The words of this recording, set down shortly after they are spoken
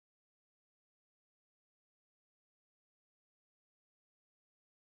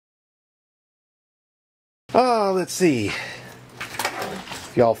Let's see.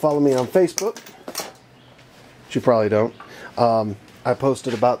 If y'all follow me on Facebook, which you probably don't, I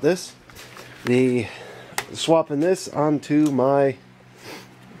posted about this. Swapping this onto my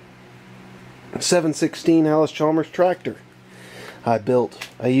 716 Allis Chalmers tractor. I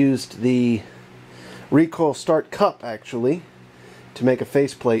used the recoil start cup actually to make a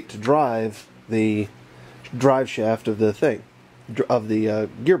faceplate to drive the drive shaft of the thing, of the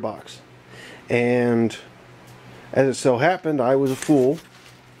gearbox. And as it so happened, I was a fool,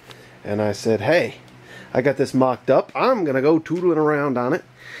 and I said, hey, I got this mocked up, I'm gonna go tootling around on it.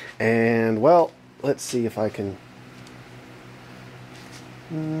 And well, let's see if I can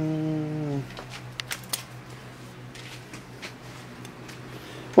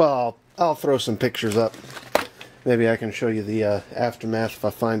well, I'll throw some pictures up. Maybe I can show you the aftermath if I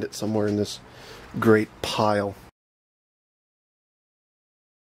find it somewhere in this great pile.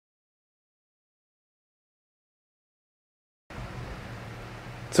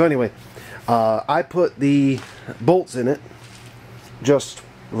 So anyway, I put the bolts in it, just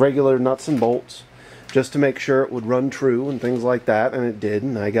regular nuts and bolts, just to make sure it would run true and things like that, and it did.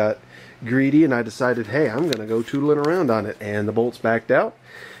 And I got greedy and I decided, hey, I'm gonna go tootling around on it, and the bolts backed out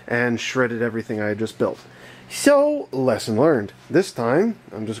and shredded everything I had just built. So, lesson learned. This time,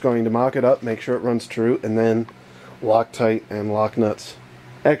 I'm just going to mock it up, make sure it runs true, and then Loctite and lock nuts.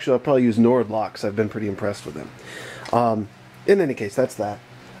 Actually, I'll probably use Nord locks. I've been pretty impressed with them. In any case, that's that.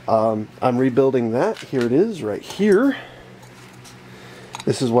 I'm rebuilding that. Here it is, right here.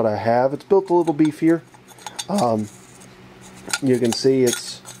 This is what I have. It's built a little beefier. You can see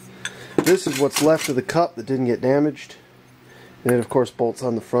this is what's left of the cup that didn't get damaged. And it, of course, bolts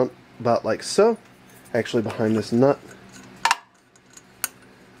on the front about like so. Actually, behind this nut.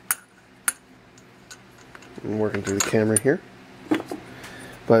 I'm working through the camera here.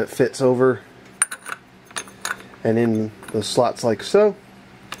 But it fits over and in the slots like so.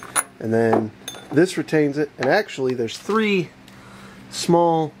 And then this retains it. And actually, there's 3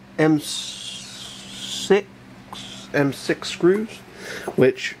 small M6 screws,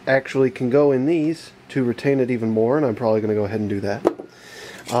 which actually can go in these to retain it even more, and I'm probably going to go ahead and do that.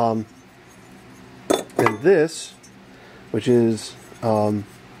 And this, which is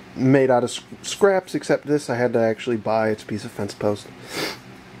made out of scraps, except this I had to actually buy. It's a piece of fence post.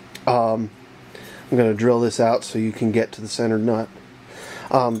 I'm going to drill this out so you can get to the center nut.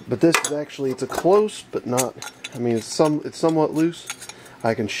 But this is actually, it's a close, but not, I mean, it's somewhat loose.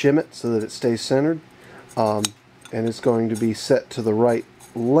 I can shim it so that it stays centered. And it's going to be set to the right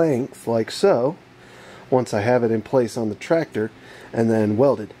length, like so, once I have it in place on the tractor, and then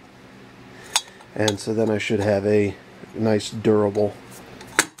welded. And so then I should have a nice, durable,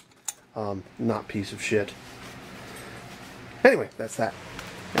 not piece of shit. Anyway, that's that.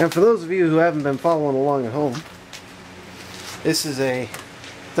 And for those of you who haven't been following along at home, this is a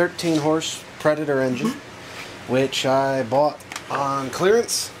 13-horse Predator engine, which I bought on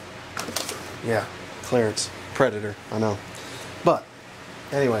clearance. Yeah, clearance. Predator, I know. But,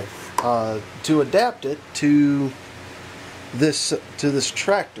 anyway, to adapt it to this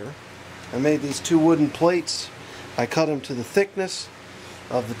tractor, I made these 2 wooden plates. I cut them to the thickness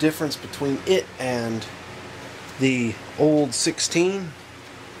of the difference between it and the old 16,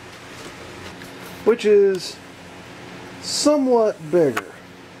 which is somewhat bigger.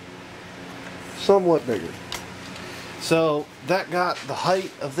 Somewhat bigger. So that got the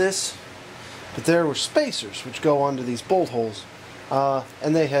height of this, but there were spacers which go onto these bolt holes,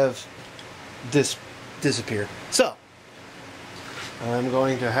 and they have disappeared. So I'm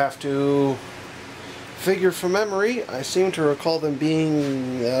going to have to figure from memory. I seem to recall them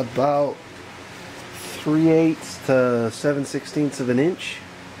being about 3/8 to 7/16 of an inch.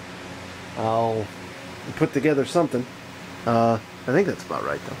 I'll put together something. I think that's about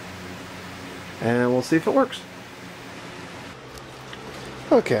right though. And we'll see if it works.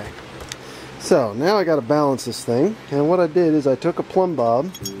 Okay. So now I got to balance this thing. And what I did is I took a plumb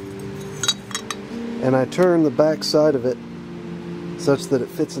bob and I turned the back side of it such that it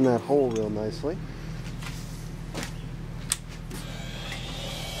fits in that hole real nicely.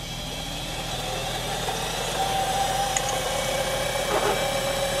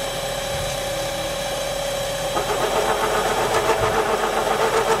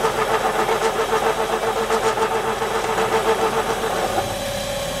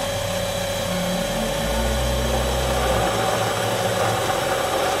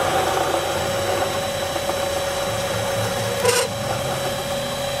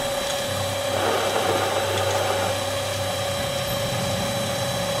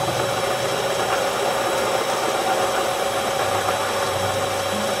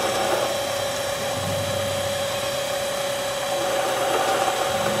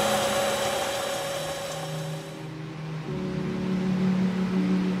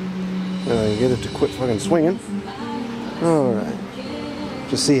 Get it to quit fucking swinging. Alright.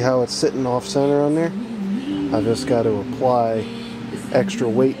 Just see how it's sitting off center on there? I've just got to apply extra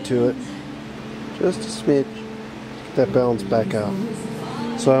weight to it. Just a smidge. Get that balance back out.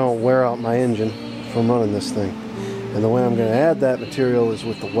 So I don't wear out my engine from running this thing. And the way I'm going to add that material is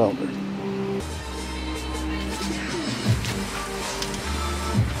with the welder.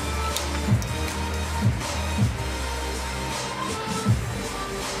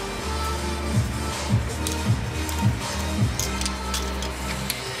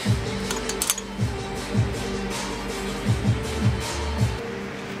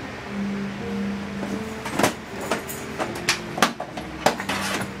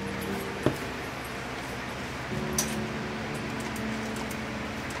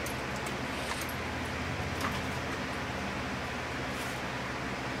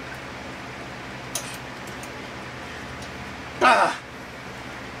 Ah!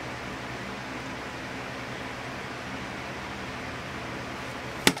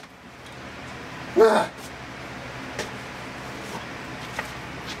 Ah!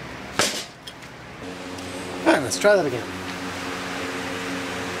 Alright, let's try that again.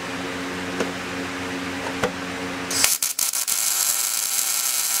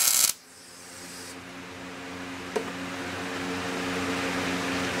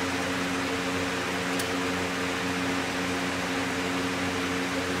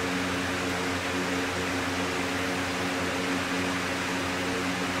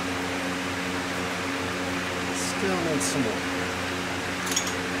 Still need some more.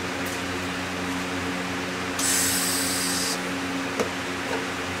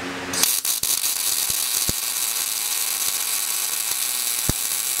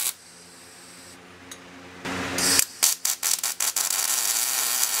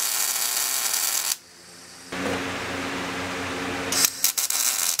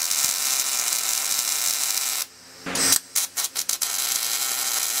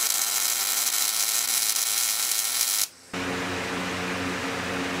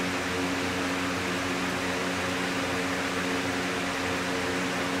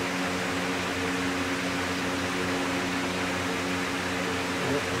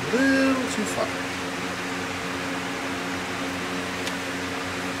 A little too far.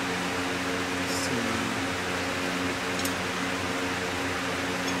 Let's see.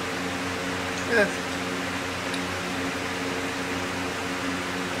 Yeah.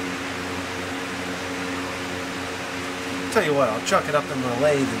 Tell you what, I'll chuck it up in the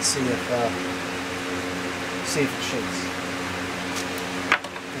lathe and see if it shakes.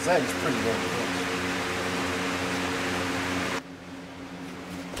 Because that is pretty damn close.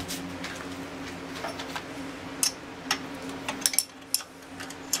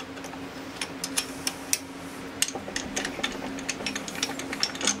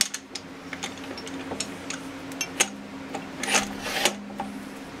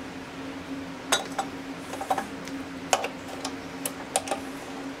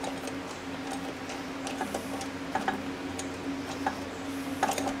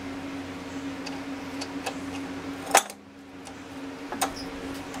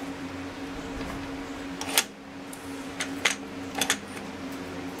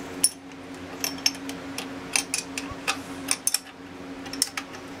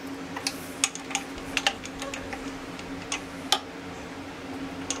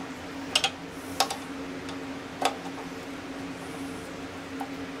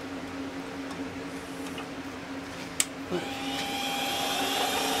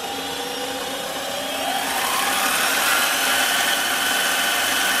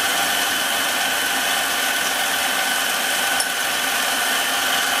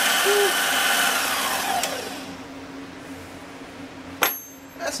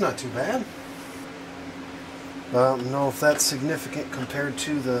 That's not too bad. I don't know if that's significant compared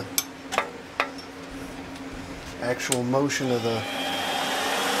to the actual motion of the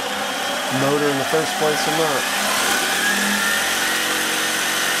motor in the first place or not.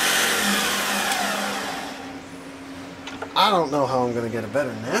 I don't know how I'm going to get it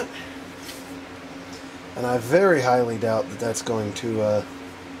better than that. And I very highly doubt that that's going to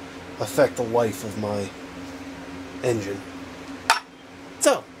affect the life of my engine.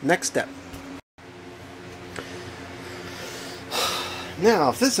 So, next step. Now,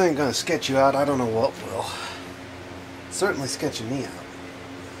 if this ain't gonna sketch you out, I don't know what will. It's certainly sketching me out.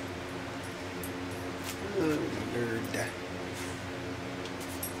 Oh, nerd.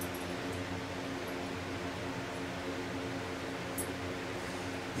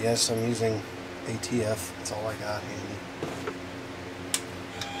 Yes, I'm using ATF. That's all I got handy.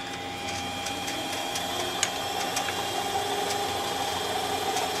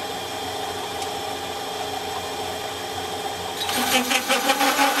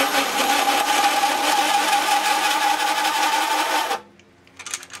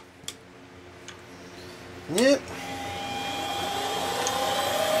 Yep.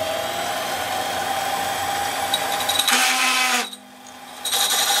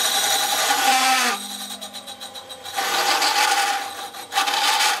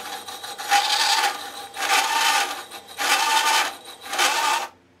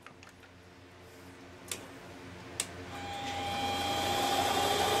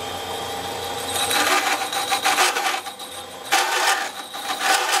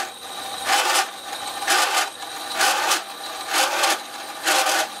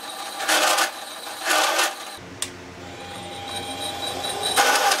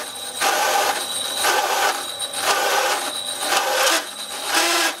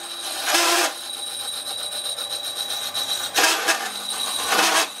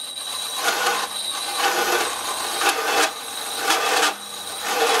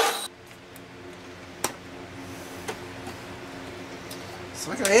 It's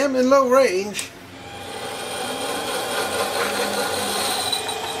like I am in low range.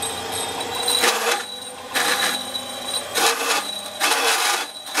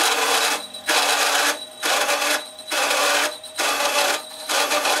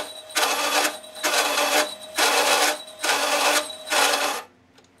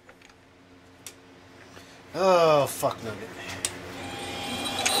 Oh, fuck nugget.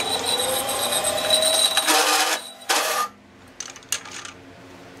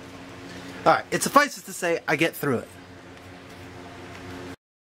 Alright, it suffices to say I get through it.